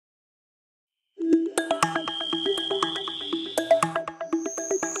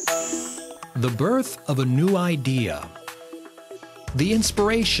The birth of a new idea. The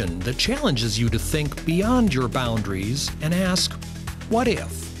inspiration that challenges you to think beyond your boundaries and ask, what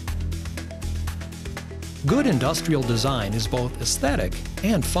if? Good industrial design is both aesthetic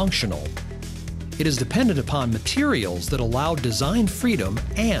and functional. It is dependent upon materials that allow design freedom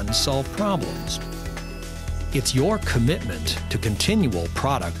and solve problems. It's your commitment to continual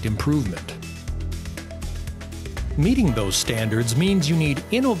product improvement. Meeting those standards means you need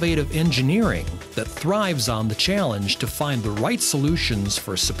innovative engineering that thrives on the challenge to find the right solutions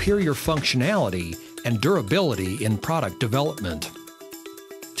for superior functionality and durability in product development.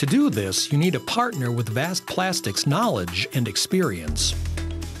 To do this, you need a partner with vast plastics knowledge and experience.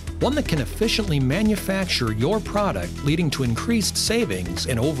 One that can efficiently manufacture your product, leading to increased savings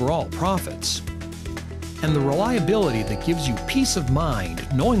and overall profits. And the reliability that gives you peace of mind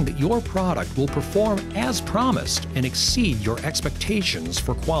knowing that your product will perform as promised and exceed your expectations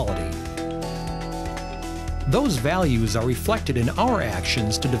for quality. Those values are reflected in our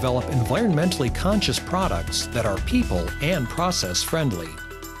actions to develop environmentally conscious products that are people and process friendly.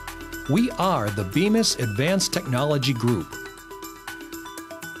 We are the Bemis Advanced Technology Group.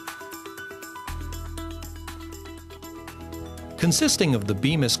 Consisting of the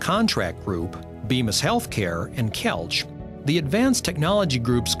Bemis Contract Group, Bemis Healthcare, and Kelch, the Advanced Technology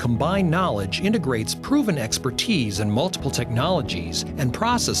Group's combined knowledge integrates proven expertise in multiple technologies and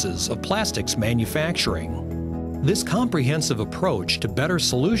processes of plastics manufacturing. This comprehensive approach to better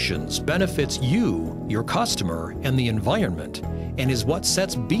solutions benefits you, your customer, and the environment, and is what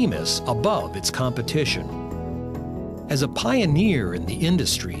sets Bemis above its competition. As a pioneer in the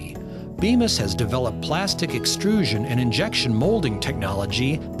industry, Bemis has developed plastic extrusion and injection molding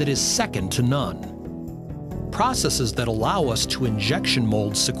technology that is second to none. Processes that allow us to injection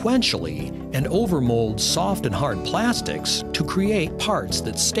mold sequentially and overmold soft and hard plastics to create parts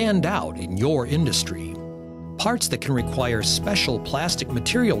that stand out in your industry. Parts that can require special plastic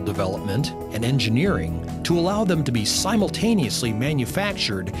material development and engineering to allow them to be simultaneously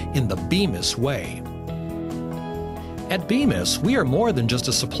manufactured in the Bemis way. At Bemis, we are more than just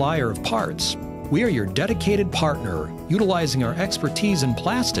a supplier of parts. We are your dedicated partner, utilizing our expertise in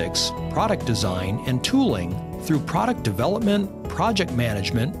plastics, product design, and tooling through product development, project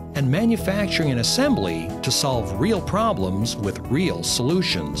management, and manufacturing and assembly to solve real problems with real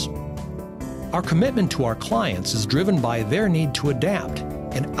solutions. Our commitment to our clients is driven by their need to adapt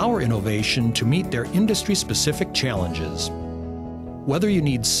and our innovation to meet their industry-specific challenges. Whether you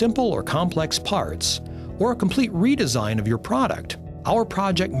need simple or complex parts, or a complete redesign of your product, our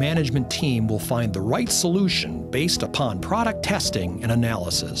project management team will find the right solution based upon product testing and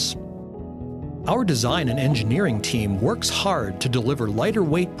analysis. Our design and engineering team works hard to deliver lighter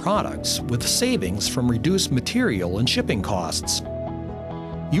weight products with savings from reduced material and shipping costs.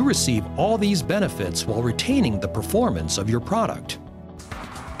 You receive all these benefits while retaining the performance of your product.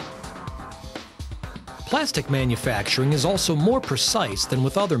 Plastic manufacturing is also more precise than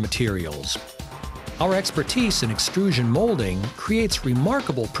with other materials. Our expertise in extrusion molding creates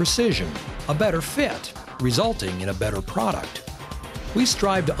remarkable precision, a better fit, resulting in a better product. We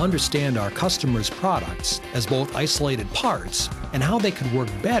strive to understand our customers' products as both isolated parts and how they could work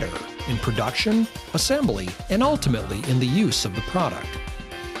better in production, assembly, and ultimately in the use of the product.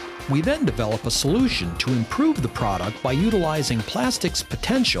 We then develop a solution to improve the product by utilizing plastic's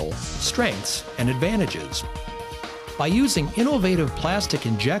potential, strengths, and advantages. By using innovative plastic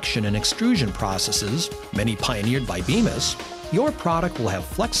injection and extrusion processes, many pioneered by Bemis, your product will have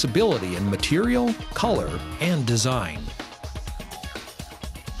flexibility in material, color, and design.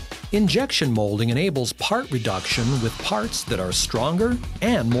 Injection molding enables part reduction with parts that are stronger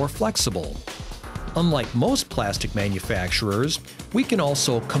and more flexible. Unlike most plastic manufacturers, we can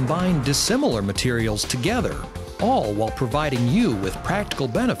also combine dissimilar materials together, all while providing you with practical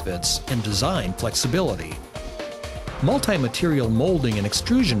benefits and design flexibility. Multi-material molding and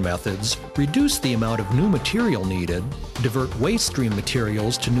extrusion methods reduce the amount of new material needed, divert waste stream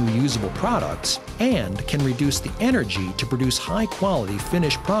materials to new usable products, and can reduce the energy to produce high-quality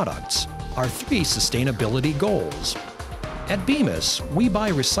finished products, our 3 sustainability goals. At Bemis, we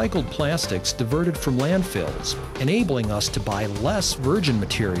buy recycled plastics diverted from landfills, enabling us to buy less virgin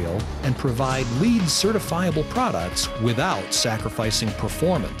material and provide LEED certifiable products without sacrificing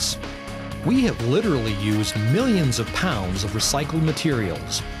performance. We have literally used millions of pounds of recycled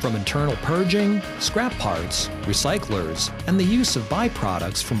materials, from internal purging, scrap parts, recyclers, and the use of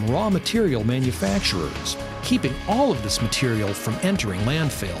byproducts from raw material manufacturers, keeping all of this material from entering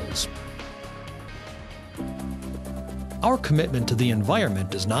landfills. Our commitment to the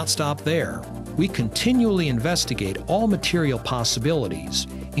environment does not stop there. We continually investigate all material possibilities,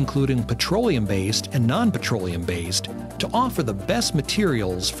 including petroleum-based and non-petroleum-based, to offer the best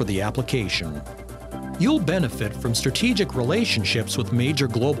materials for the application. You'll benefit from strategic relationships with major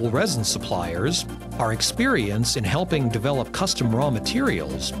global resin suppliers, our experience in helping develop custom raw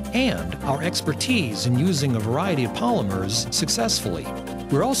materials, and our expertise in using a variety of polymers successfully.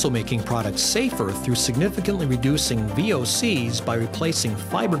 We're also making products safer through significantly reducing VOCs by replacing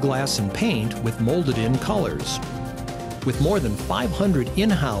fiberglass and paint with molded-in colors. With more than 500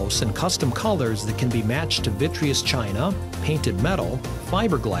 in-house and custom colors that can be matched to vitreous china, painted metal,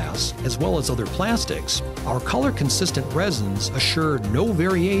 fiberglass, as well as other plastics, our color-consistent resins assure no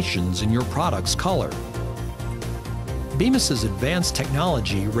variations in your product's color. Bemis's advanced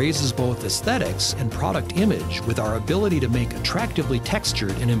technology raises both aesthetics and product image with our ability to make attractively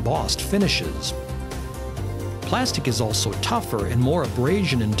textured and embossed finishes. Plastic is also tougher and more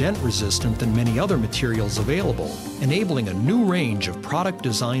abrasion and dent resistant than many other materials available, enabling a new range of product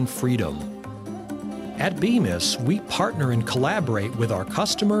design freedom. At Bemis, we partner and collaborate with our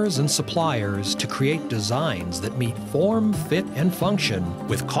customers and suppliers to create designs that meet form, fit, and function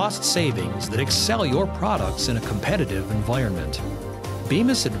with cost savings that excel your products in a competitive environment.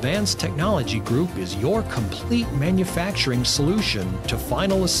 Bemis Advanced Technology Group is your complete manufacturing solution to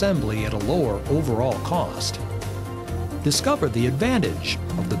final assembly at a lower overall cost. Discover the advantage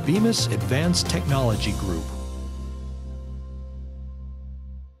of the Bemis Advanced Technology Group.